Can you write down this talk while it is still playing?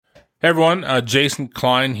Hey everyone, Jason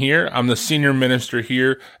Klein here. I'm the senior minister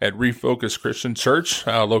here at Refocus Christian Church,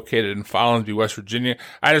 located in Follansbee, West Virginia.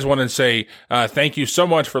 I just want to say thank you so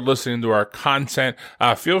much for listening to our content.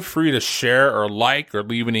 Feel free to share or like or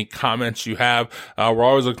leave any comments you have. We're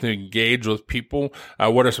always looking to engage with people.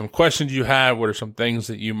 What are some questions you have? What are some things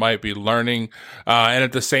that you might be learning? And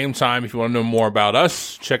at the same time, if you want to know more about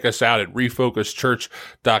us, check us out at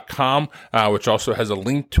refocuschurch.com, which also has a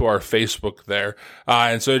link to our Facebook there.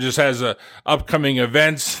 And so it just has upcoming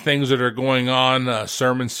events, things that are going on,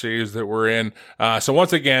 sermon series that we're in. So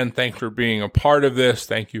once again, thanks for being a part of this.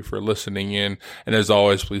 Thank you for listening in. And as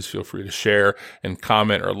always, please feel free to share and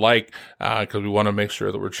comment or like, because we want to make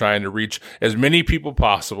sure that we're trying to reach as many people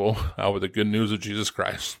possible with the good news of Jesus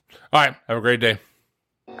Christ. All right. Have a great day.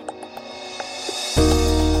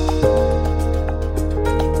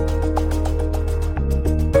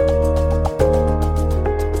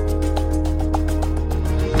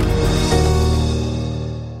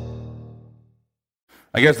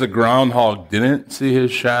 I guess the groundhog didn't see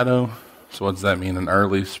his shadow. So what does that mean? An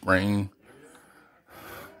early spring?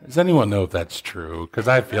 Does anyone know if that's true? Because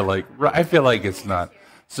I feel like it's not.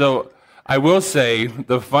 So I will say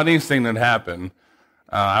the funniest thing that happened.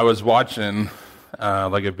 I was watching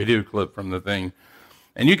like a video clip from the thing,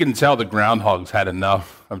 and you can tell the groundhog's had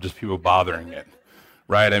enough of just people bothering it,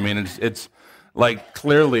 right? I mean, it's like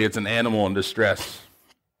clearly it's an animal in distress,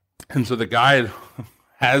 and so the guy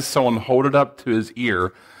has someone hold it up to his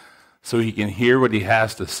ear so he can hear what he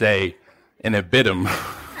has to say, and it bit him.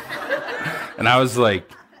 And I was like,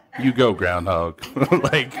 you go, groundhog.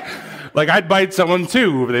 like I'd bite someone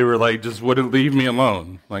too if they were like, just wouldn't leave me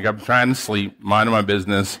alone. Like, I'm trying to sleep, minding my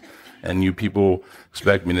business, and you people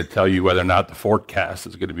expect me to tell you whether or not the forecast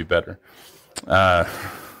is going to be better. So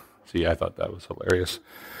yeah, I thought that was hilarious.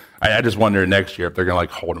 I just wonder next year if they're going to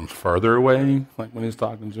like hold him further away, like when he's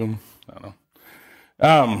talking to him. I don't know.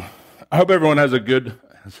 I hope everyone is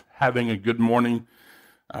having a good morning.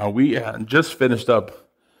 We just finished up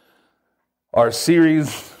our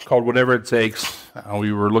series called Whatever It Takes.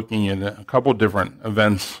 We were looking at a couple different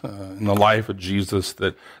events in the life of Jesus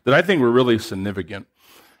that I think were really significant.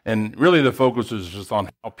 And really the focus is just on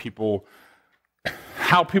how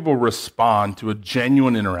people respond to a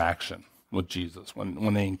genuine interaction with Jesus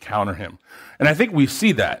when they encounter him. And I think we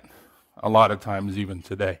see that a lot of times even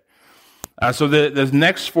today. So the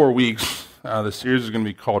next 4 weeks, the series is going to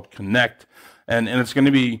be called Connect, and it's going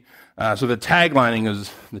to be, so the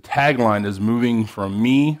tagline is moving from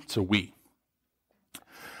me to we.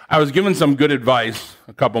 I was given some good advice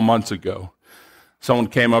a couple months ago. Someone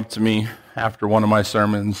came up to me after one of my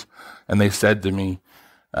sermons, and they said to me,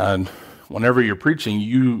 whenever you're preaching,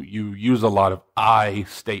 you use a lot of I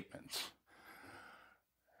statements.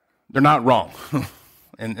 They're not wrong.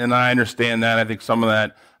 And I understand that. I think some of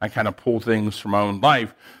that, I kind of pull things from my own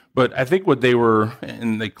life. But I think what they were,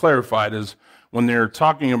 and they clarified, is when we're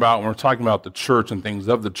talking about the church and things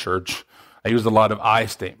of the church, I use a lot of I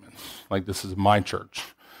statements, like this is my church,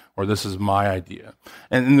 or this is my idea.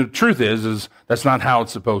 And the truth is that's not how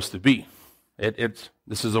it's supposed to be.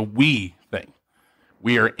 This is a we thing.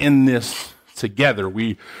 We are in this together.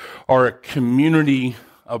 We are a community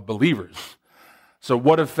of believers. So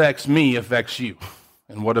what affects me affects you.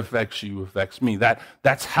 And what affects you affects me.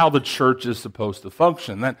 That's how the church is supposed to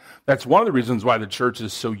function. That's one of the reasons why the church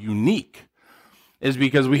is so unique, is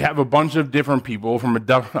because we have a bunch of different people from a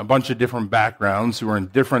bunch of different backgrounds who are in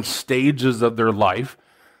different stages of their life.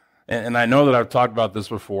 And I know that I've talked about this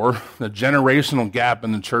before. The generational gap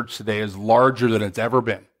in the church today is larger than it's ever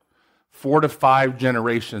been, 4 to 5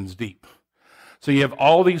 generations deep. So you have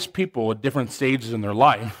all these people at different stages in their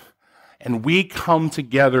life, and we come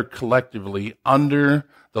together collectively under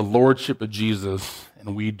the lordship of Jesus,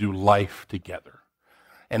 and we do life together.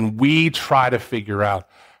 And we try to figure out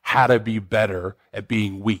how to be better at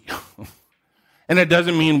being we. And it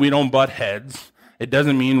doesn't mean we don't butt heads. It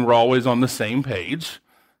doesn't mean we're always on the same page,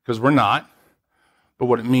 because we're not. But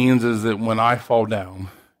what it means is that when I fall down,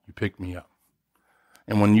 you pick me up.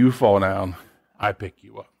 And when you fall down, I pick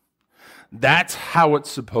you up. That's how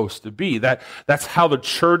it's supposed to be. That's how the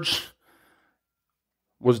church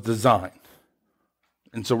was designed.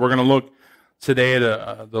 And so we're going to look today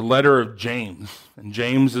at the letter of James. And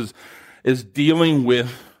James is dealing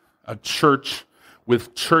with a church,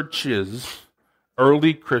 with churches,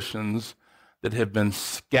 early Christians that have been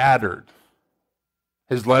scattered.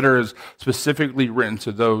 His letter is specifically written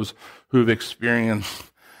to those who've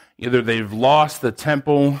experienced either they've lost the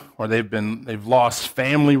temple or they've lost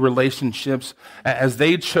family relationships. As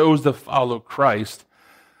they chose to follow Christ,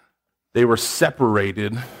 they were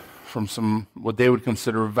separated from some what they would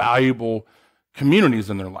consider valuable communities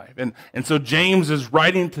in their life. And so James is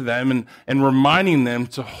writing to them and reminding them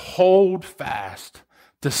to hold fast,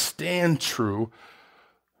 to stand true,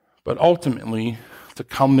 but ultimately to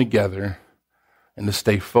come together and to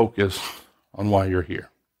stay focused on why you're here.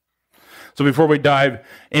 So before we dive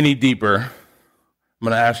any deeper, I'm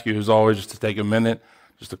going to ask you, as always, just to take a minute,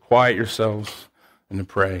 just to quiet yourselves and to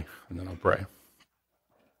pray, and then I'll pray.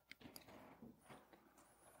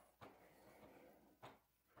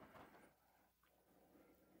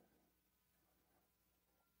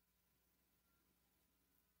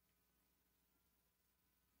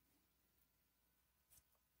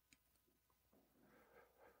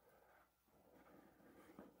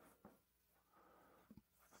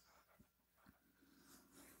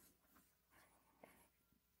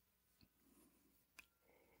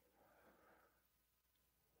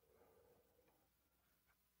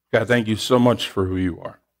 God, thank you so much for who you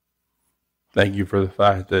are. Thank you for the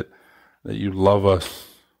fact that you love us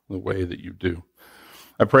the way that you do.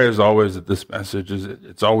 I pray, as always, that this message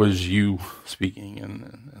it's always you speaking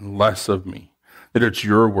and less of me, that it's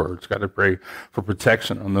your words. God, I pray for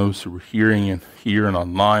protection on those who are hearing and here and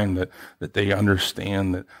online, that they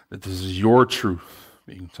understand that this is your truth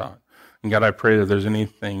being taught. And God, I pray that there's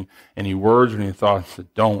anything, any words or any thoughts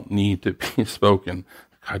that don't need to be spoken,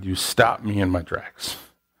 God, you stop me in my tracks.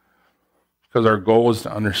 Because our goal is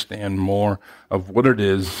to understand more of what it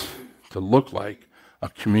is to look like a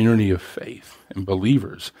community of faith and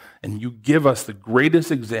believers. And you give us the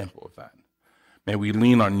greatest example of that. May we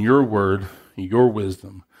lean on your word, your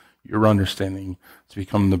wisdom, your understanding to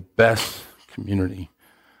become the best community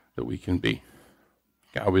that we can be.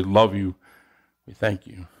 God, we love you. We thank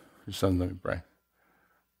you. Your son, let me pray.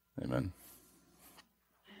 Amen.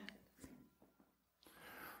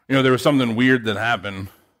 You know, there was something weird that happened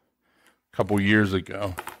a couple years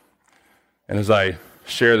ago. And as I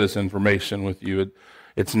share this information with you,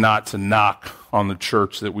 it's not to knock on the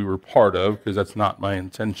church that we were part of, because that's not my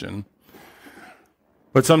intention.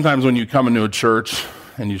 But sometimes when you come into a church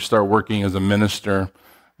and you start working as a minister,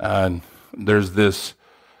 and there's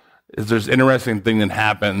interesting thing that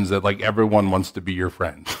happens that like everyone wants to be your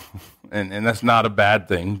friend. and that's not a bad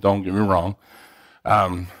thing, don't get me wrong.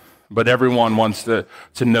 But everyone wants to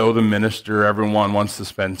know the minister. Everyone wants to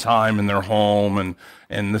spend time in their home,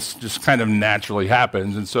 and this just kind of naturally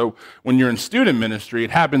happens. And so when you're in student ministry,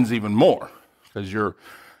 it happens even more, because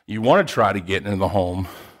you want to try to get into the home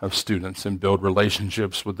of students and build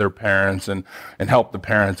relationships with their parents and help the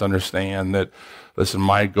parents understand that, listen,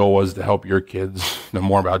 my goal is to help your kids know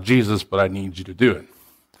more about Jesus, but I need you to do it.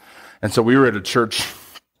 And so we were at a church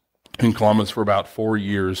in Columbus for about 4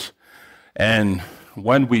 years, and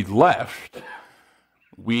when we left,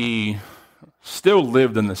 we still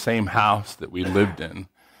lived in the same house that we lived in,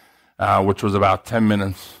 which was about 10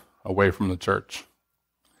 minutes away from the church.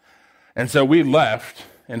 And so we left,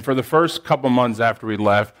 and for the first couple months after we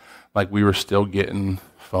left, like we were still getting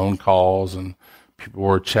phone calls and people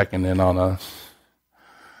were checking in on us.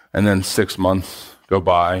 And then 6 months go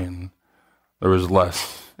by and there was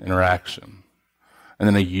less interaction. And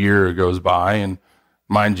then a year goes by, and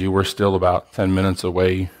mind you, we're still about 10 minutes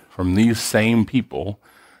away from these same people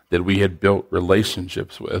that we had built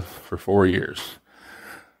relationships with for 4 years.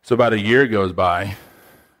 So about a year goes by,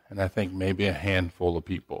 and I think maybe a handful of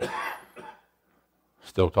people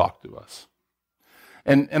still talk to us.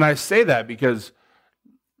 And I say that because,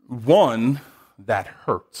 one, that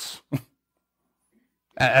hurts.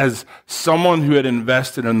 As someone who had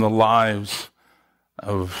invested in the lives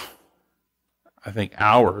of, I think,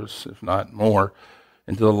 hours, if not more,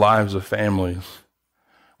 into the lives of families,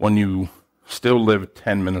 when you still live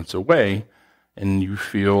 10 minutes away and you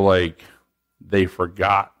feel like they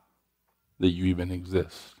forgot that you even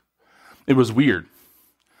exist. It was weird.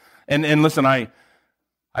 And listen, I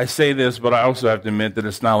say this, but I also have to admit that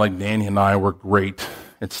it's not like Danny and I were great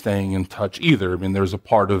at staying in touch either. I mean, there's a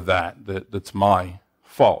part of that's my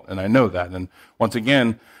fault, and I know that. And once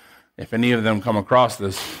again, if any of them come across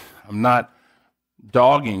this, I'm not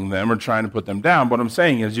dogging them or trying to put them down. What I'm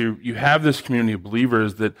saying is you have this community of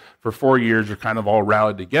believers that for 4 years you're kind of all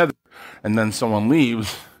rallied together, and then someone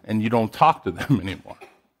leaves and you don't talk to them anymore.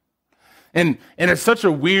 And it's such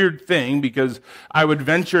a weird thing, because I would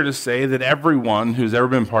venture to say that everyone who's ever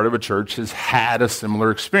been part of a church has had a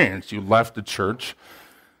similar experience. You left a church,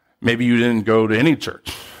 maybe you didn't go to any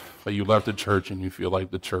church, but you left a church and you feel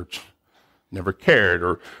like the church never cared,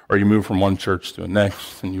 or you moved from one church to the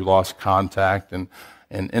next and you lost contact, and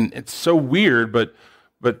it's so weird, but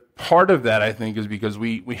part of that, I think, is because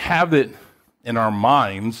we have it in our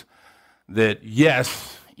minds that,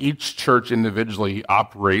 yes, each church individually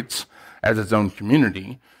operates as its own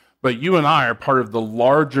community, But you and I are part of the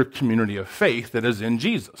larger community of faith that is in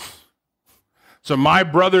Jesus. So my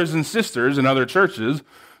brothers and sisters in other churches,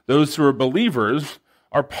 those who are believers,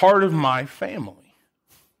 are part of my family.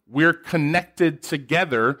 We're connected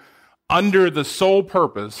together under the sole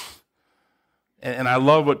purpose, and I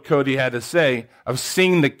love what Cody had to say, of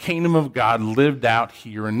seeing the kingdom of God lived out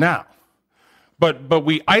here and now. But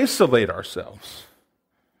we isolate ourselves.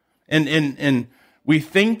 And we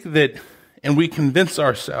think that, and we convince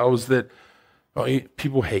ourselves that,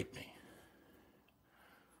 people hate me.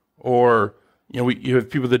 Or, you have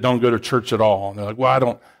people that don't go to church at all. And they're like,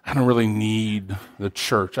 well, I don't really need the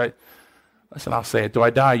church. Listen, I'll say it. Do I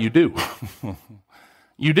die? You do.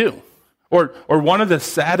 You do. Or one of the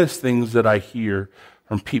saddest things that I hear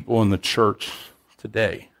from people in the church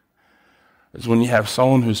today is when you have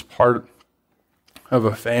someone who's part of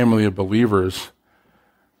a family of believers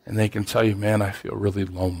and they can tell you, man, I feel really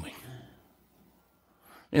lonely.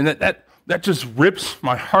 And that just rips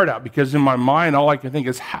my heart out, because in my mind, all I can think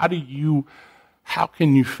is, how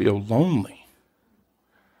can you feel lonely?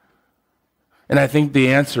 And I think the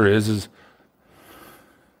answer is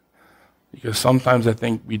because sometimes I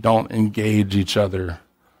think we don't engage each other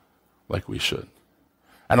like we should.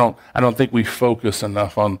 I don't think we focus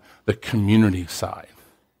enough on the community side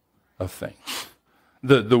of things,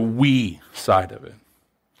 the we side of it.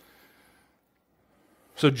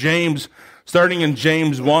 So James, starting in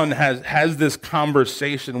James 1, has this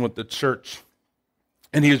conversation with the church.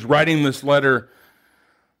 And he is writing this letter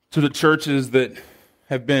to the churches that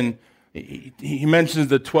have been, he mentions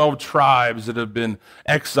the 12 tribes that have been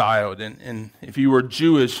exiled. And if you were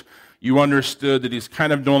Jewish, you understood that he's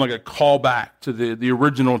kind of doing like a callback to the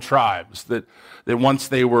original tribes, that once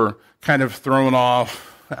they were kind of thrown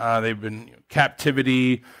off, they've been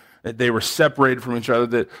captivity, that they were separated from each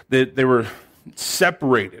other, that they were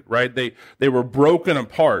separated, right? They were broken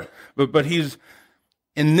apart. But he's,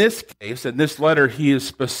 in this case, in this letter, he is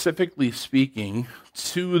specifically speaking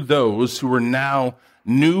to those who are now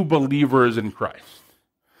new believers in Christ.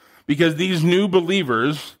 Because these new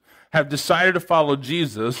believers have decided to follow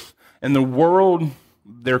Jesus, and the world,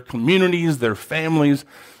 their communities, their families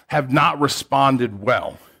have not responded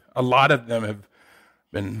well. A lot of them have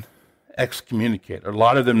been excommunicated. A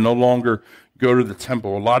lot of them no longer go to the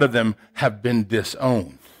temple. A lot of them have been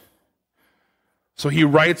disowned. So he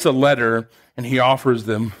writes a letter and he offers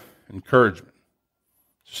them encouragement.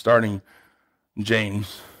 Starting in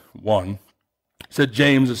James 1. He said,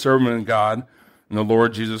 James, a servant of God and the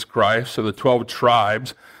Lord Jesus Christ, so the 12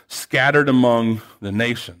 tribes scattered among the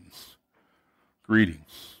nations.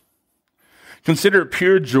 Greetings. Consider it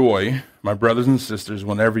pure joy, my brothers and sisters,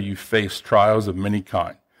 whenever you face trials of many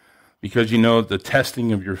kinds, because you know that the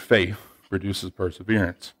testing of your faith produces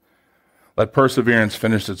perseverance. Let perseverance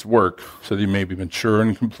finish its work, so that you may be mature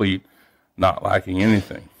and complete, not lacking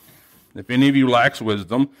anything. If any of you lacks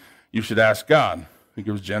wisdom, you should ask God, who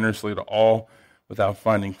gives generously to all without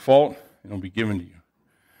finding fault, and it will be given to you.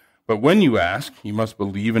 But when you ask, you must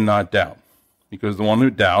believe and not doubt, because the one who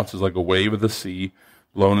doubts is like a wave of the sea,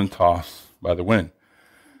 blown and tossed by the wind.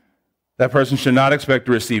 That person should not expect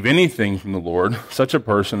to receive anything from the Lord. Such a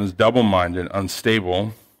person is double-minded,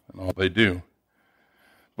 unstable in all they do.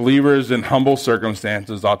 Believers in humble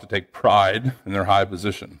circumstances ought to take pride in their high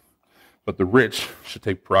position, but the rich should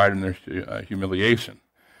take pride in their humiliation,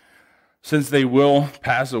 since they will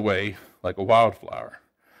pass away like a wildflower.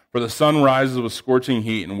 For the sun rises with scorching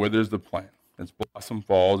heat and withers the plant. Its blossom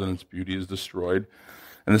falls and its beauty is destroyed.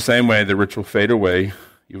 In the same way, the rich will fade away,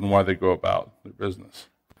 even while they go about their business.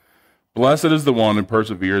 Blessed is the one who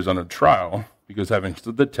perseveres under trial, because having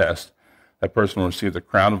stood the test, that person will receive the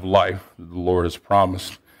crown of life that the Lord has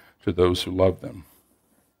promised to those who love them.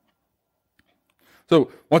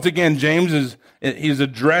 So once again, James he's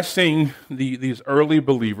addressing these early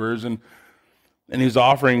believers, and he's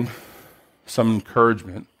offering some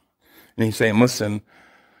encouragement. And he's saying, listen,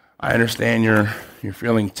 I understand you're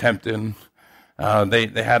feeling tempted.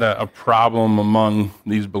 They had a problem among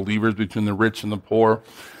these believers between the rich and the poor.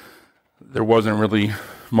 There wasn't really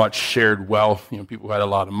much shared wealth. People who had a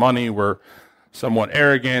lot of money were somewhat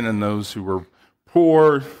arrogant, and those who were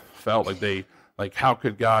poor felt like how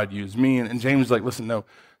could God use me? And James is like, listen, no,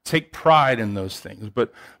 take pride in those things,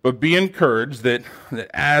 but be encouraged that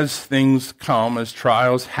as things come, as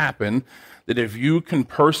trials happen, that if you can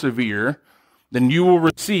persevere, then you will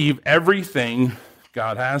receive everything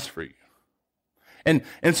God has for you. And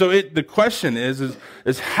so the question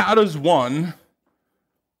is how does one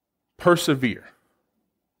persevere?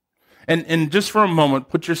 And just for a moment,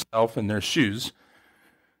 put yourself in their shoes.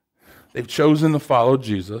 They've chosen to follow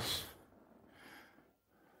Jesus.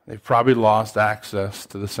 They've probably lost access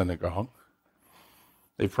to the synagogue.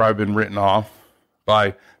 They've probably been written off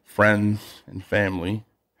by friends and family.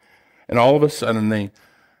 And all of a sudden,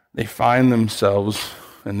 they find themselves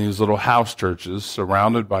in these little house churches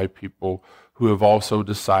surrounded by people who have also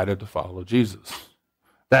decided to follow Jesus.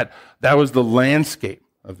 That was the landscape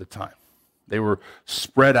of the time. They were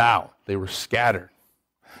spread out. They were scattered.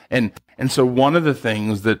 And so one of the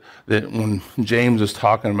things that when James is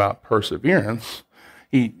talking about perseverance,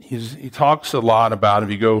 he talks a lot about, as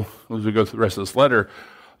we go through the rest of this letter,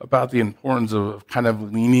 about the importance of kind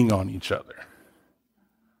of leaning on each other.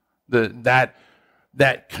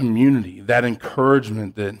 That community, that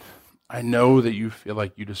encouragement that I know that you feel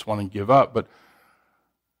like you just want to give up, but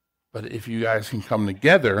if you guys can come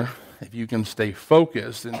together, if you can stay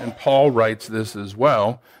focused, and Paul writes this as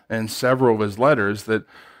well in several of his letters, that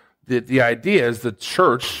the idea is the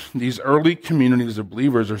church, these early communities of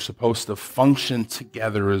believers are supposed to function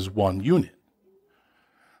together as one unit.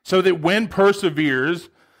 So that when perseveres,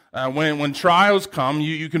 when trials come,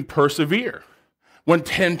 you can persevere. When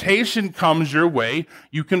temptation comes your way,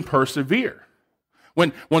 you can persevere.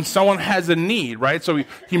 When someone has a need, right? So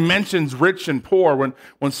he mentions rich and poor.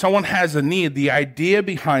 When someone has a need, the idea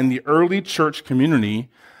behind the early church community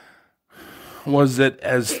was that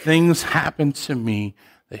as things happen to me,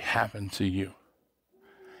 they happen to you.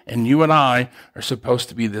 And you and I are supposed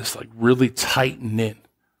to be this like really tight-knit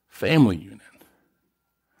family unit.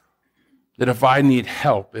 That if I need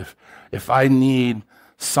help, if I need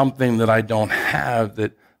something that I don't have,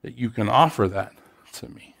 that you can offer that to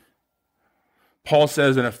me. Paul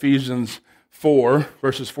says in Ephesians 4,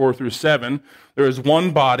 verses 4 through 7, there is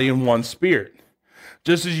one body and one spirit,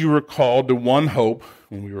 just as you were called to one hope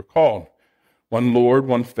when we were called, one Lord,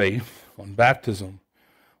 one faith, one baptism,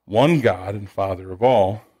 one God and Father of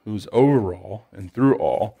all, who's over all and through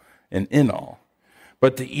all and in all.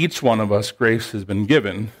 But to each one of us grace has been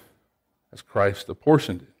given as Christ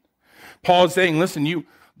apportioned it. Paul is saying, listen,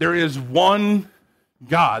 there is one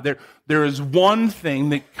God. There is one thing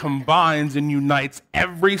that combines and unites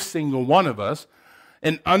every single one of us.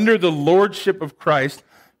 And under the lordship of Christ,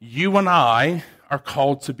 you and I are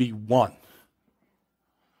called to be one.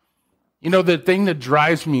 You know, the thing that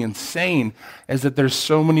drives me insane is that there's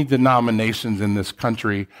so many denominations in this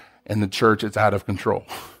country and the church, it's out of control.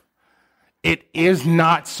 It is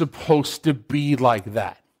not supposed to be like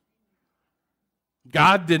that.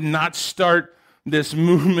 God did not start this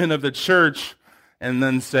movement of the church and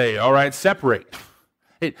then say, all right, separate.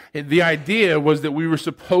 The idea was that we were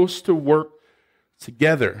supposed to work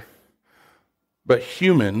together. But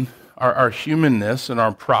our humanness and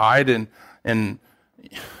our pride and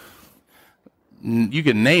you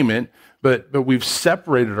can name it, but we've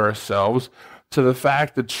separated ourselves to the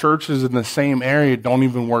fact that churches in the same area don't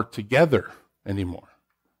even work together anymore.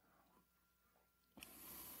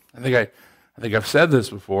 I think I've said this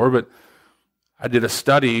before, but I did a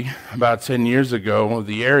study about 10 years ago of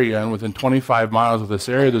the area, and within 25 miles of this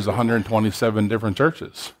area, there's 127 different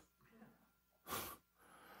churches.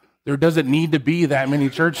 There doesn't need to be that many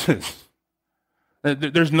churches.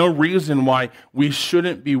 There's no reason why we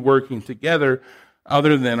shouldn't be working together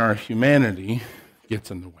other than our humanity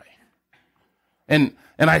gets in the way. And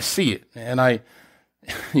I see it. And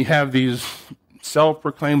you have these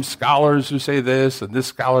self-proclaimed scholars who say this, and this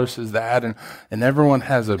scholar says that, and everyone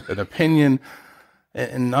has an opinion,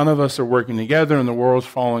 and none of us are working together, and the world's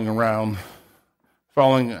falling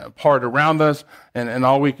apart around us, and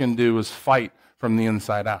all we can do is fight from the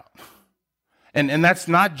inside out. And that's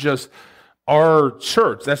not just our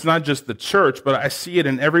church. That's not just the church, but I see it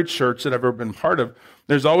in every church that I've ever been part of.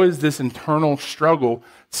 There's always this internal struggle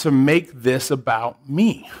to make this about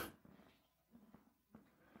me.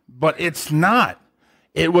 But it's not.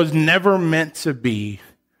 It was never meant to be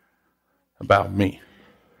about me.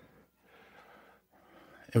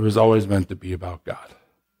 It was always meant to be about God.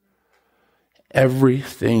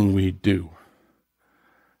 Everything we do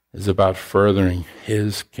is about furthering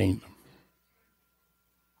His kingdom.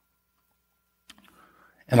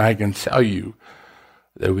 And I can tell you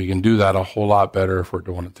that we can do that a whole lot better if we're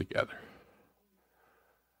doing it together.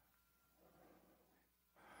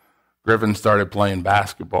 Griffin started playing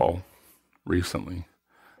basketball recently.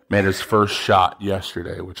 Made his first shot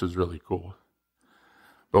yesterday, which is really cool.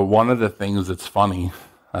 But one of the things that's funny,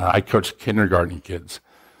 I coach kindergarten kids.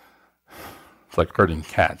 It's like herding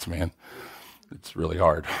cats, man. It's really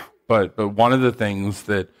hard. But one of the things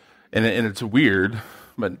that, and it's weird,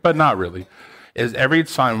 but not really, is every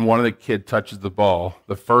time one of the kids touches the ball,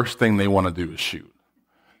 the first thing they want to do is shoot.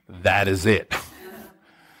 That is it.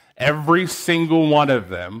 Every single one of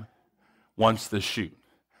them wants to shoot.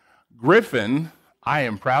 Griffin, I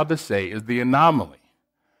am proud to say, is the anomaly.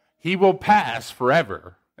 He will pass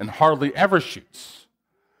forever and hardly ever shoots,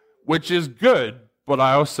 which is good, but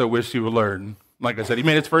I also wish he would learn. Like I said, he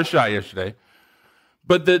made his first shot yesterday.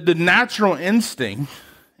 But the natural instinct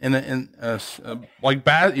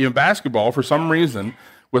basketball, for some reason,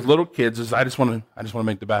 with little kids, is I just want to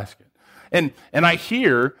make the basket. And I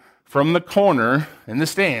hear from the corner in the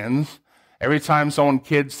stands every time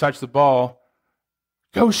kids touch the ball,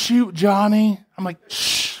 "Go shoot, Johnny." I'm like,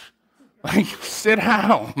 shh, like sit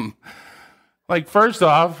down. Like, first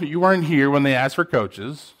off, you weren't here when they asked for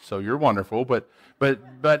coaches, so you're wonderful. But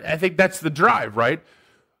I think that's the drive, right?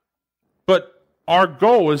 But our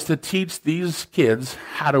goal is to teach these kids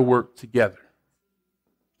how to work together,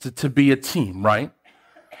 to be a team, right?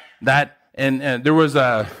 That and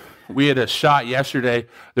we had a shot yesterday.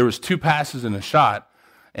 There was 2 passes in a shot,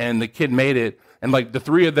 and the kid made it. And like the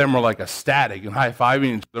 3 of them were like ecstatic and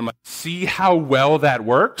high-fiving each other. I'm like, see how well that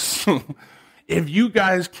works? If you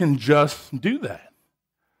guys can just do that.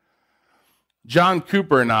 John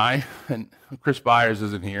Cooper and I, and Chris Byers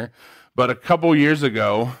isn't here, but a couple years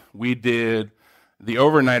ago, we did the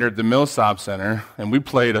overnighter at the Millsop Center, and we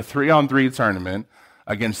played a 3-on-3 tournament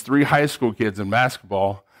against 3 high school kids in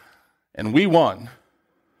basketball, and we won.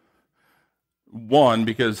 Won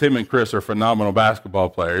because him and Chris are phenomenal basketball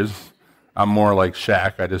players. I'm more like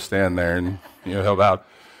Shaq. I just stand there and help out.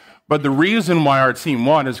 But the reason why our team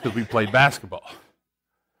won is because we played basketball.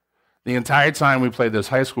 The entire time we played those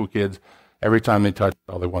high school kids, every time they touched,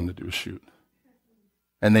 all they wanted to do was shoot,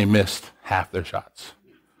 and they missed half their shots.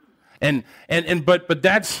 But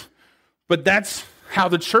that's how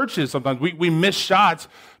the church is sometimes. We miss shots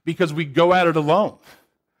because we go at it alone.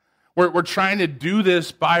 We're trying to do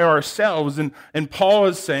this by ourselves, and Paul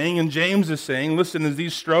is saying, and James is saying, listen, as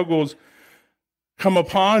these struggles come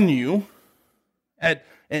upon you,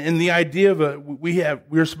 and the idea of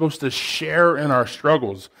we're supposed to share in our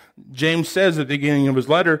struggles. James says at the beginning of his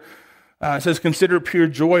letter, says, "Consider it pure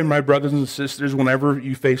joy, my brothers and sisters, whenever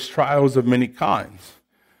you face trials of many kinds,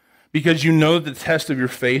 because you know that the test of your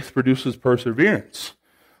faith produces perseverance.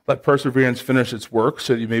 Let perseverance finish its work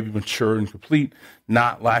so that you may be mature and complete,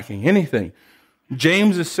 not lacking anything."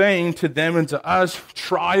 James is saying to them and to us,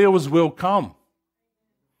 trials will come.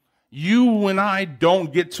 You and I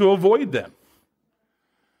don't get to avoid them.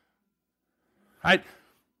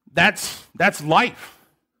 That's life.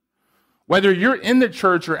 Whether you're in the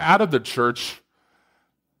church or out of the church,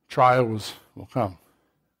 trials will come.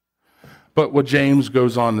 But what James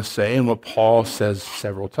goes on to say, and what Paul says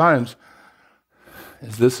several times,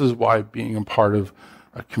 is this is why being a part of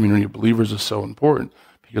a community of believers is so important,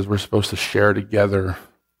 because we're supposed to share together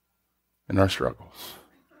in our struggles.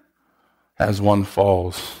 As one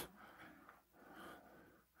falls,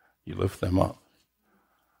 you lift them up.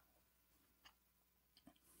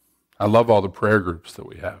 I love all the prayer groups that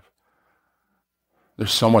we have.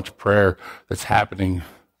 There's so much prayer that's happening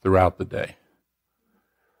throughout the day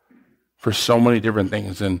for so many different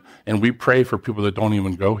things, and we pray for people that don't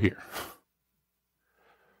even go here,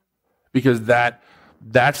 because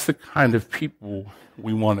that's the kind of people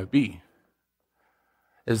we want to be,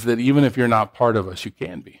 is that even if you're not part of us, you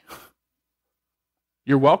can be.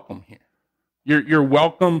 You're welcome here. You're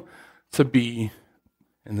welcome to be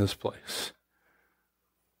in this place.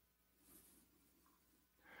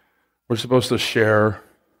 We're supposed to share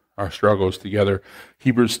our struggles together.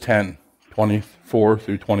 Hebrews 10, 24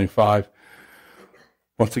 through 25.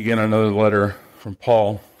 Once again, another letter from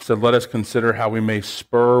Paul said, "Let us consider how we may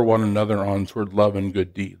spur one another on toward love and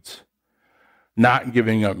good deeds, not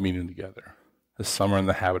giving up meeting together, as some are in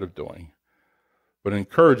the habit of doing, but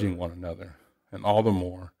encouraging one another, and all the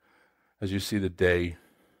more as you see the day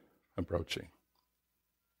approaching."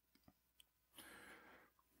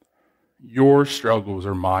 Your struggles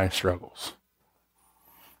are my struggles.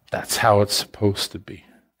 That's how it's supposed to be.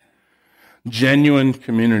 Genuine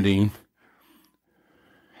community,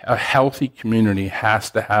 a healthy community,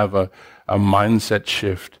 has to have a mindset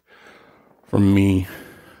shift from me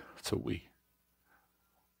to we.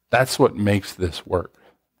 That's what makes this work.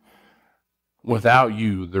 Without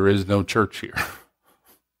you, there is no church here.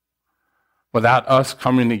 Without us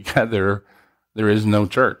coming together, there is no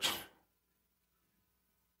church.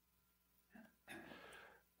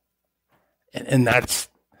 And that's,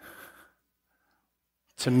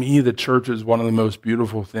 to me, the church is one of the most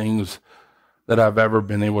beautiful things that I've ever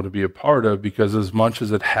been able to be a part of, because as much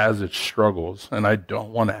as it has its struggles, and I don't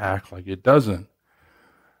want to act like it doesn't,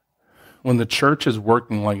 when the church is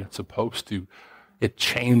working like it's supposed to, it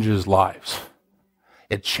changes lives.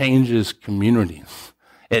 It changes communities.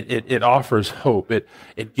 It offers hope.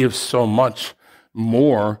 It gives so much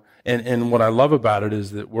more, And what I love about it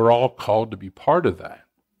is that we're all called to be part of that.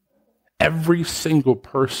 Every single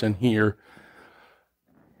person here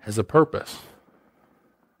has a purpose.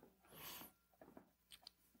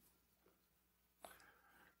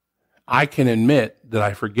 I can admit that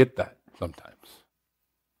I forget that sometimes.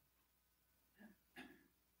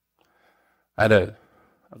 I had a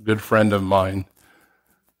good friend of mine.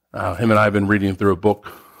 Him and I have been reading through a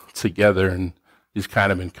book together, and he's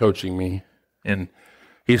kind of been coaching me. And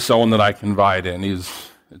he's someone that I confide in.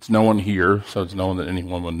 It's no one here, so it's no one that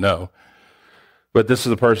anyone would know. But this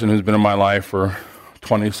is a person who's been in my life for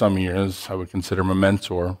 20-some years. I would consider him a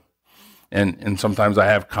mentor. And sometimes I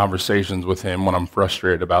have conversations with him when I'm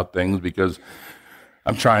frustrated about things because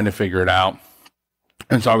I'm trying to figure it out.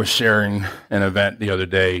 And so I was sharing an event the other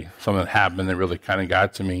day, something that happened that really kind of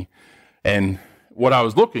got to me. And what I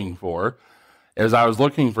was looking for is I was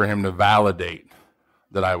looking for him to validate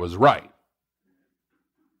that I was right.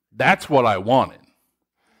 That's what I wanted.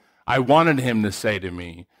 I wanted him to say to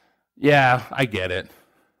me, yeah, I get it.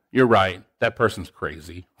 You're right. That person's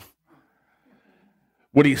crazy.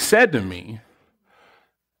 What he said to me,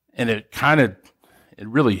 and it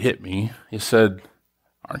really hit me, he said,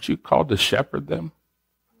 aren't you called to shepherd them?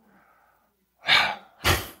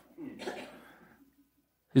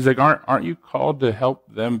 He's like, aren't you called to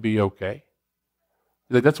help them be okay?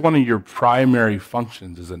 He's like, that's one of your primary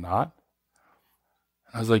functions, is it not?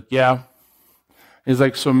 I was like, yeah. He's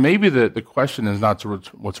like, so maybe the question is not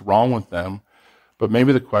what's wrong with them, but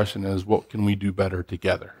maybe the question is, what can we do better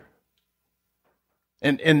together?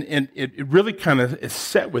 And it really kind of is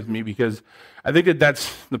set with me because I think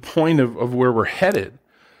that's the point of where we're headed,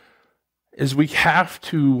 is we have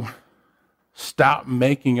to stop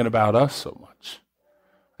making it about us so much.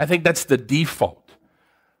 I think that's the default.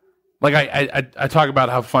 Like I talk about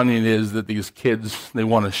how funny it is that these kids, they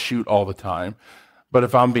want to shoot all the time. But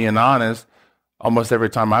if I'm being honest, almost every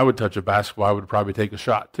time I would touch a basketball, I would probably take a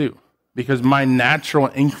shot too. Because my natural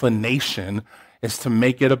inclination is to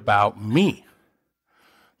make it about me.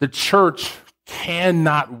 The church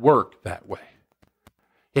cannot work that way.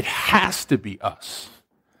 It has to be us.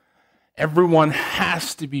 Everyone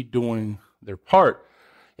has to be doing their part.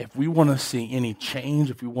 If we want to see any change,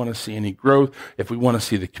 if we want to see any growth, if we want to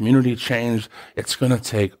see the community change, it's going to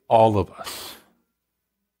take all of us.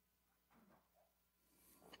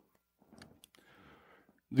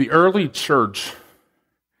 The early church,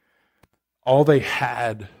 all they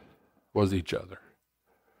had was each other.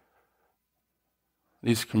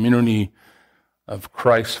 These community of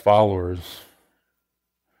Christ followers,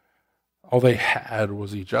 all they had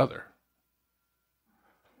was each other.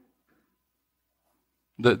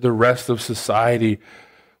 The rest of society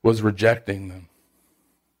was rejecting them.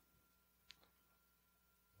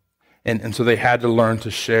 And so they had to learn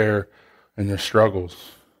to share in their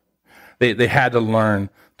struggles. They had to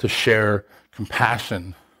learn to share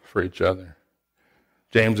compassion for each other.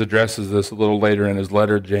 James addresses this a little later in his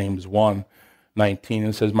letter, James 1:19,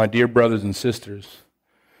 and says, "My dear brothers and sisters,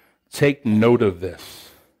 take note of this.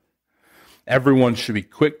 Everyone should be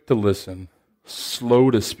quick to listen,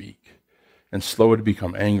 slow to speak, and slow to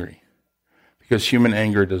become angry, because human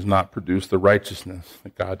anger does not produce the righteousness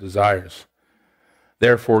that God desires.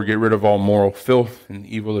 Therefore, get rid of all moral filth and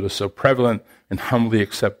evil that is so prevalent, and humbly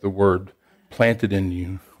accept the word planted in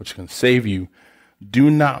you, which can save you. Do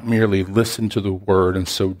not merely listen to the word and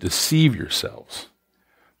so deceive yourselves,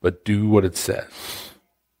 but do what it says."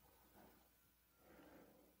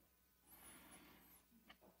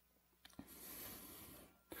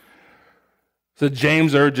 So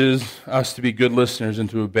James urges us to be good listeners and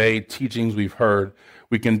to obey teachings we've heard.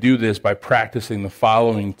 We can do this by practicing the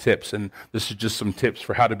following tips, and this is just some tips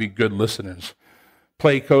for how to be good listeners.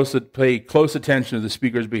 Pay close attention to the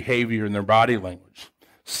speaker's behavior and their body language.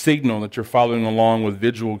 Signal that you're following along with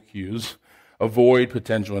visual cues. Avoid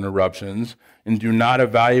potential interruptions, and do not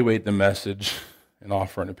evaluate the message and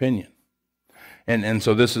offer an opinion. And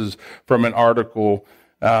so this is from an article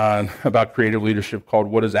about creative leadership called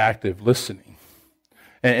 "What is Active Listening?"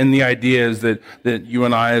 And the idea is that you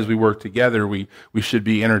and I, as we work together, we should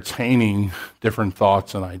be entertaining different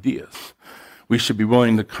thoughts and ideas. We should be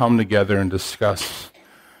willing to come together and discuss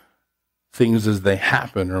things as they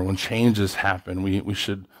happen, or when changes happen. We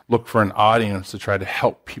should look for an audience to try to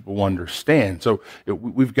help people understand. So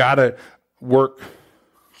we've got to work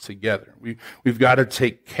together. We've got to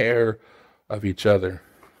take care of each other.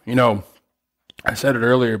 You know, I said it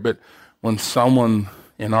earlier, but when someone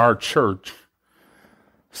in our church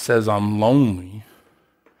says, "I'm lonely,"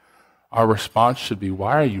 our response should be,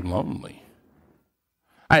 "Why are you lonely?"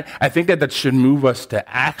 I think that should move us to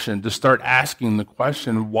action, to start asking the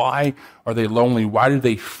question, why are they lonely? Why do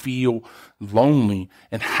they feel lonely?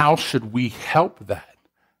 And how should we help that?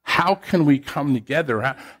 How can we come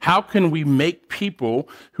together? How can we make people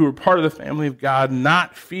who are part of the family of God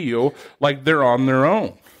not feel like they're on their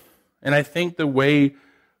own? And I think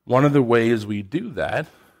one of the ways we do that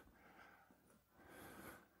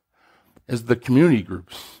is the community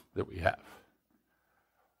groups that we have.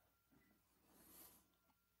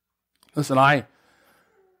 Listen, I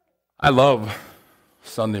love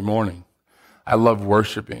Sunday morning. I love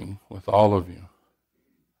worshiping with all of you.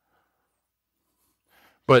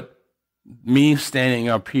 But me standing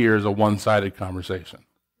up here is a one-sided conversation.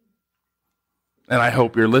 And I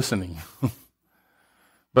hope you're listening.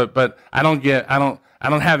 but I don't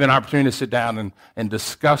have an opportunity to sit down and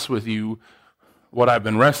discuss with you what I've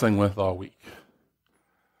been wrestling with all week.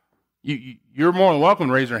 You're more than welcome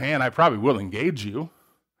to raise your hand. I probably will engage you.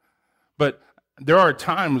 But there are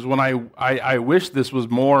times when I wish this was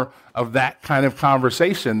more of that kind of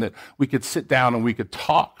conversation, that we could sit down and we could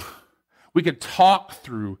talk. We could talk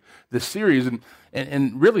through this series.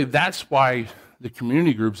 And really, that's why the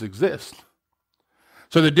community groups exist.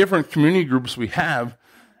 So the different community groups we have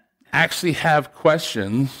actually have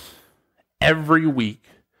questions every week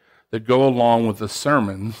that go along with the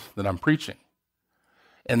sermons that I'm preaching.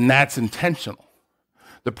 And that's intentional.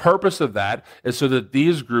 The purpose of that is so that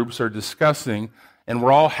these groups are discussing and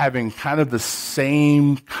we're all having kind of the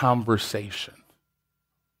same conversation,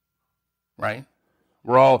 right?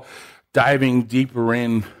 We're all diving deeper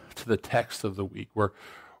into the text of the week.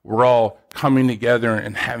 We're all coming together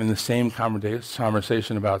and having the same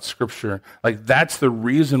conversation about Scripture. Like, that's the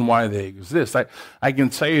reason why they exist. I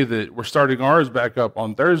can tell you that we're starting ours back up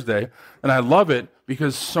on Thursday, and I love it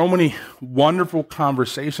because so many wonderful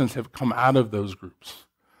conversations have come out of those groups.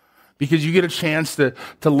 Because you get a chance to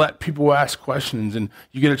let people ask questions, and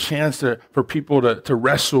you get a chance for people to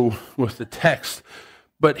wrestle with the text.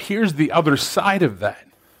 But here's the other side of that.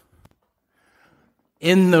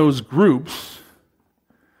 In those groups,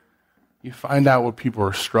 you find out what people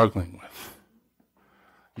are struggling with.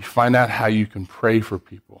 You find out how you can pray for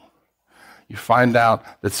people. You find out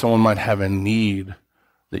that someone might have a need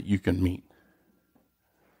that you can meet.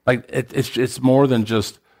 Like, it's more than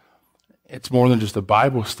just a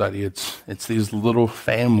Bible study. It's these little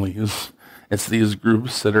families. It's these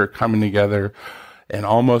groups that are coming together, and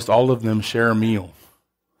almost all of them share a meal.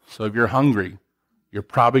 So if you're hungry, you're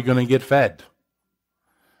probably going to get fed.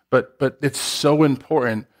 But it's so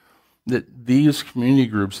important that these community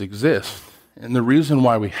groups exist. And the reason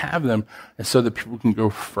why we have them is so that people can go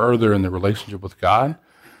further in their relationship with God,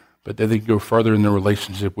 but that they can go further in their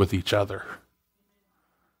relationship with each other.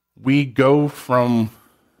 We go from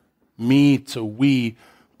me to we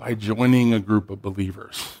by joining a group of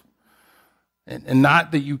believers. And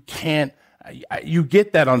not that you can't, you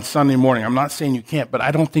get that on Sunday morning. I'm not saying you can't, but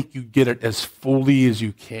I don't think you get it as fully as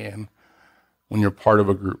you can when you're part of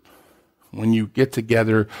a group. When you get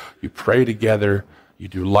together, you pray together, you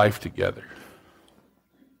do life together.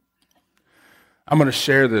 I'm going to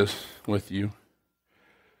share this with you.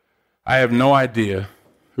 I have no idea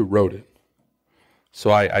who wrote it, so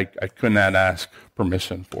I could not ask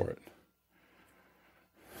permission for it.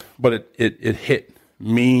 But it hit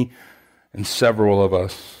me and several of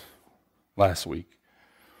us last week.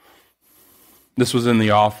 This was in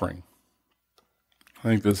the offering. I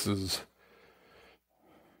think this is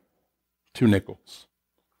 2 nickels.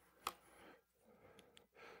 It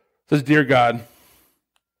says, "Dear God,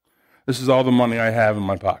 this is all the money I have in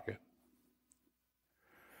my pocket.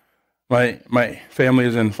 My family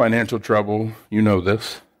is in financial trouble. You know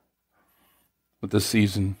this. But this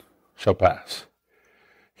season shall pass.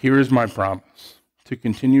 Here is my promise, to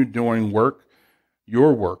continue doing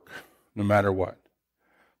your work, no matter what.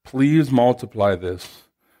 Please multiply this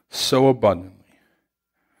so abundantly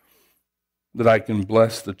that I can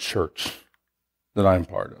bless the church that I'm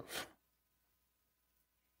part of.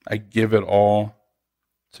 I give it all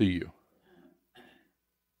to you.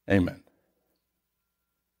 Amen."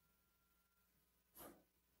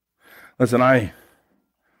 Listen,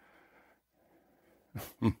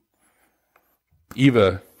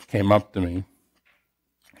 Eva came up to me,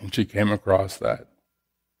 and she came across that.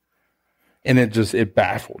 And it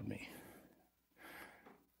baffled me.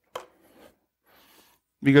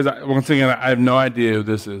 Because, once again, I have no idea who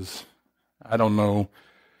this is. I don't know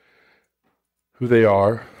who they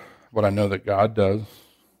are, but I know that God does.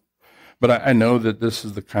 But I know that this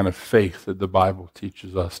is the kind of faith that the Bible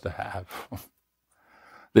teaches us to have.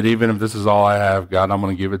 That even if this is all I have, God, I'm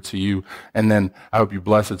going to give it to you. And then I hope you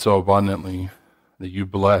bless it so abundantly that you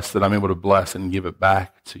bless, that I'm able to bless and give it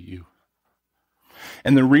back to you.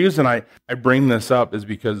 And the reason I bring this up is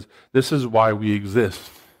because this is why we exist.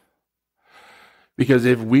 Because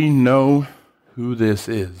if we know who this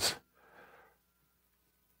is,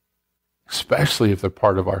 especially if they're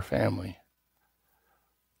part of our family,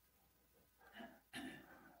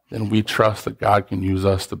 then we trust that God can use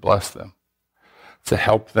us to bless them, to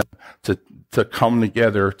help them, to come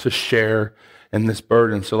together, to share in this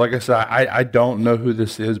burden. So like I said, I don't know who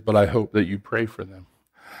this is, but I hope that you pray for them.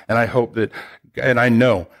 And I hope that, and I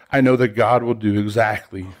know that God will do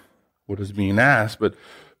exactly what is being asked, but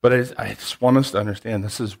I just want us to understand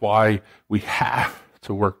this is why we have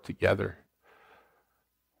to work together.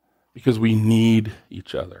 Because we need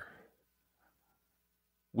each other.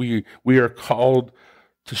 We are called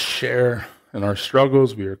to share in our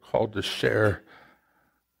struggles. We are called to share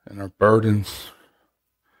in our burdens.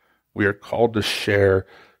 We are called to share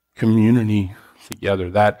community together.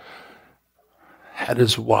 That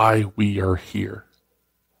is why we are here.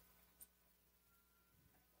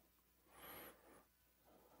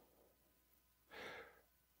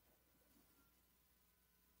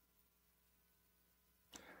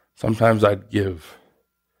 Sometimes I'd give.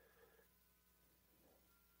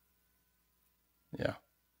 Yeah.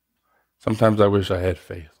 Sometimes I wish I had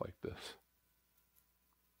faith like this.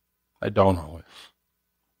 I don't always.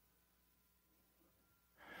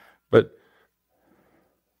 But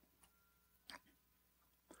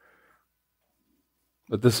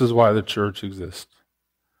this is why the church exists.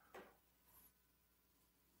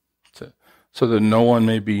 So that no one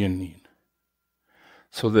may be in need.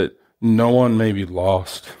 So that no one may be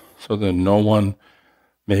lost. So that no one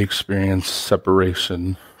may experience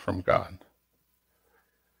separation from God.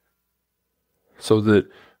 So that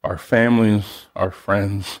our families, our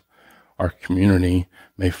friends, our community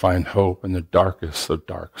may find hope in the darkest of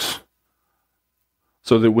darks.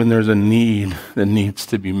 So that when there's a need that needs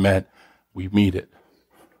to be met, we meet it.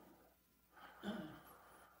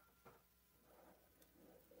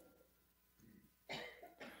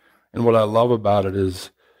 And what I love about it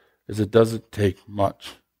is it doesn't take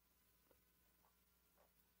much.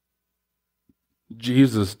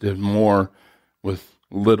 Jesus did more with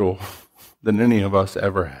little than any of us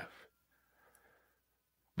ever have.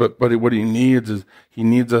 But what he needs is he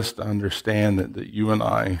needs us to understand that you and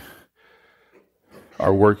I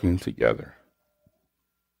are working together.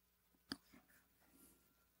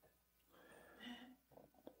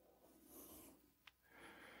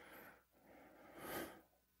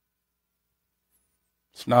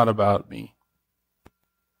 It's not about me.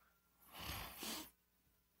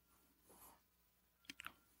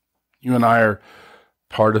 You and I are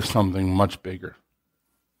part of something much bigger.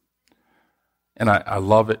 And I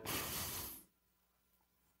love it.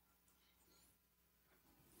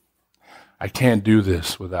 I can't do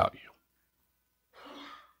this without you.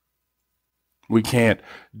 We can't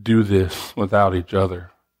do this without each other.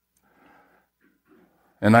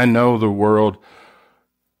 And I know the world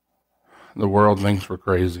thinks we're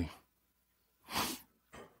crazy.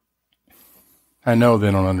 I know they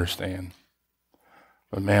don't understand.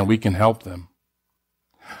 But man, we can help them.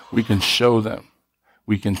 We can show them.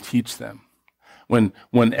 We can teach them. When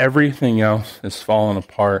everything else is falling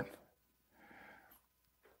apart,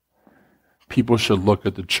 people should look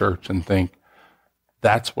at the church and think,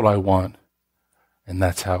 that's what I want, and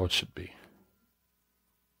that's how it should be.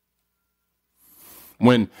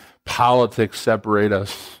 When politics separate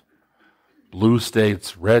us, blue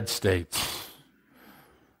states, red states,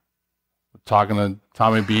 we're talking to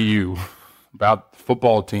Tommy B.U. about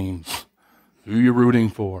football teams, who you're rooting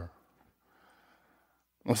for.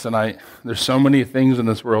 Listen, there's so many things in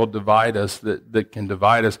this world divide us that can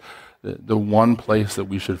divide us. The one place that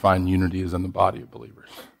we should find unity is in the body of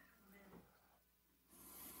believers.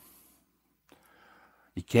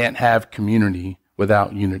 You can't have community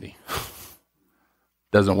without unity.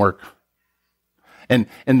 Doesn't work. And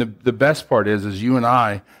the best part is you and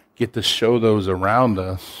I get to show those around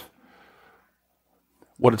us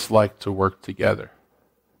what it's like to work together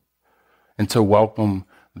and to welcome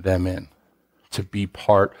them in, to be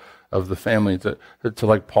part of the family, to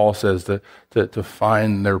like Paul says, to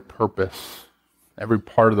find their purpose. Every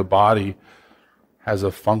part of the body has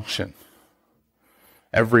a function.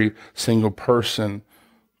 Every single person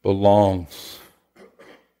belongs.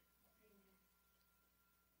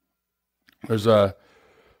 There's an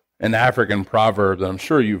African proverb that I'm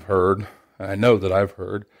sure you've heard, and I know that I've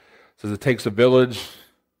heard. It says it takes a village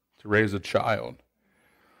to raise a child.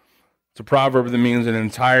 It's a proverb that means an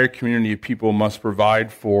entire community of people must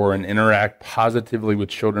provide for and interact positively with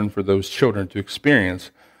children for those children to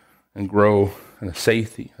experience and grow and a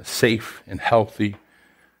safe and healthy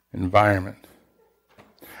environment.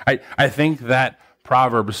 I think that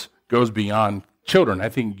Proverbs goes beyond children. I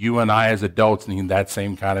think you and I as adults need that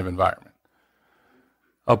same kind of environment.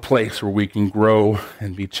 A place where we can grow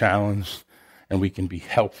and be challenged and we can be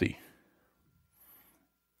healthy.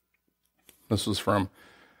 This was from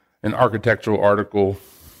an architectural article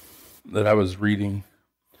that I was reading.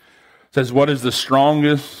 It says, what is the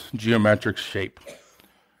strongest geometric shape?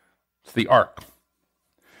 It's the arc.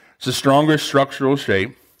 It's the strongest structural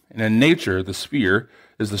shape, and in nature, the sphere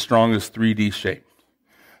is the strongest 3D shape.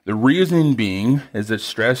 The reason being is that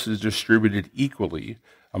stress is distributed equally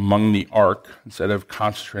among the arc instead of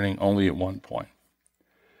concentrating only at one point.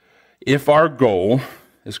 If our goal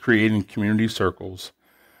is creating community circles,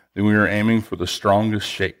 then we are aiming for the strongest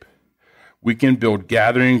shape. We can build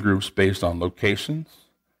gathering groups based on locations,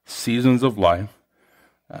 seasons of life.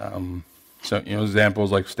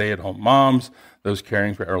 Examples like stay-at-home moms, those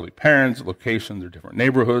caring for elderly parents, locations or different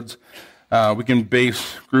neighborhoods. We can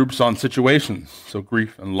base groups on situations, so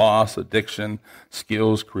grief and loss, addiction,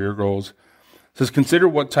 skills, career goals. It says, consider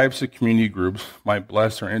what types of community groups might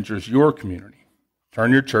bless or interest your community.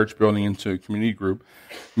 Turn your church building into a community group,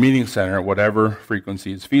 meeting center at whatever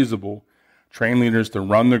frequency is feasible. Train leaders to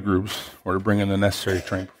run the groups or to bring in the necessary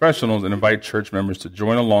trained professionals, and invite church members to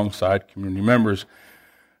join alongside community members.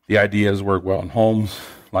 The ideas work well in homes,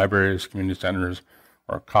 libraries, community centers,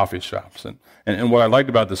 or coffee shops. And what I liked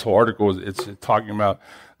about this whole article is it's talking about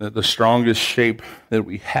the strongest shape that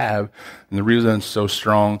we have. And the reason it's so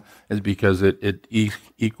strong is because it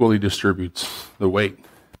equally distributes the weight.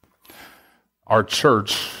 Our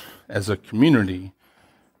church, as a community,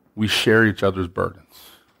 we share each other's burdens.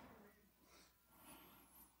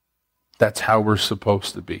 That's how we're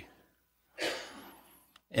supposed to be.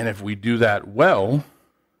 And if we do that well,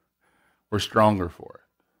 we're stronger for it.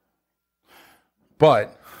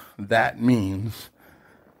 But that means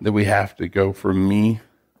that we have to go from me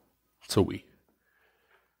to we.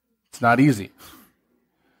 It's not easy.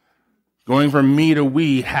 Going from me to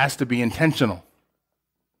we has to be intentional.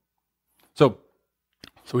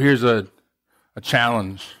 So here's a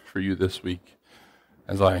challenge for you this week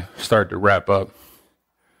as I start to wrap up.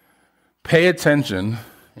 Pay attention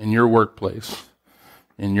in your workplace,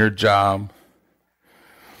 in your job,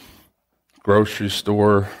 grocery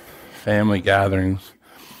store, family gatherings.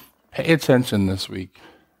 Pay attention this week.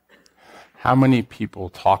 How many people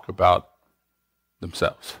talk about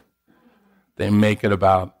themselves? They make it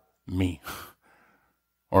about me.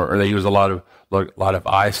 Or they use a lot of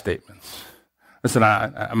I statements. Listen,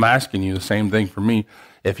 I'm asking you the same thing for me.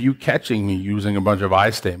 If you catching me using a bunch of I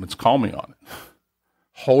statements, call me on it.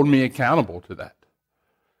 Hold me accountable to that.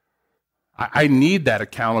 I need that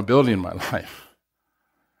accountability in my life.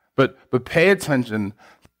 But pay attention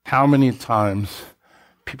how many times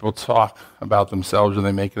people talk about themselves and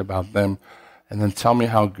they make it about them, and then tell me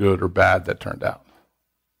how good or bad that turned out.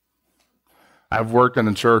 I've worked in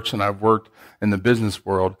the church and I've worked in the business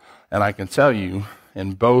world, and I can tell you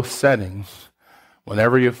in both settings,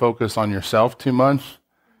 whenever you focus on yourself too much,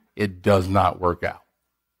 it does not work out.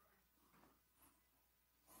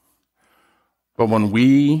 But when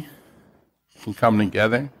we can come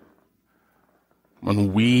together,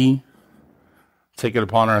 when we take it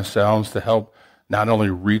upon ourselves to help not only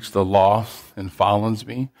reach the lost in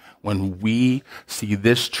Follinsby, when we see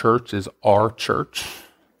this church as our church,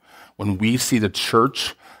 when we see the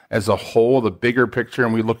church as a whole, the bigger picture,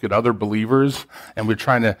 and we look at other believers and we're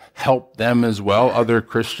trying to help them as well, other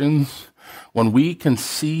Christians, when we can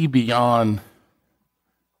see beyond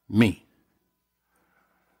me,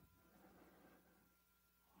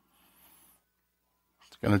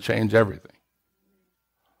 it's going to change everything.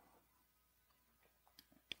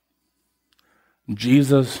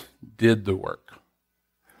 Jesus did the work.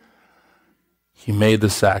 He made the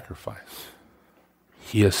sacrifice.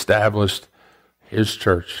 He established his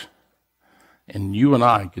church, and you and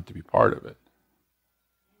I get to be part of it.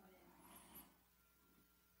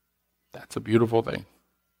 That's a beautiful thing.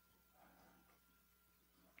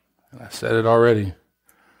 And I said it already.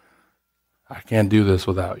 I can't do this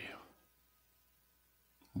without you.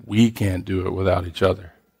 We can't do it without each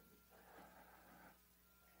other.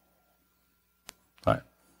 All right,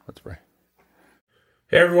 let's pray.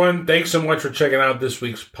 Hey everyone, thanks so much for checking out this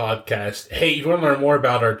week's podcast. Hey, if you want to learn more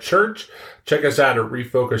about our church, check us out at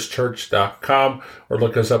refocuschurch.com or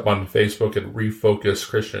look us up on Facebook at Refocus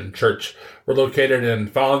Christian Church. We're located in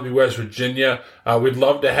Follinsby, West Virginia. We'd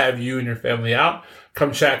love to have you and your family out.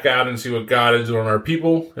 Come check out and see what God is doing in our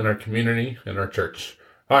people, in our community, in our church.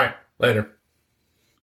 All right, later.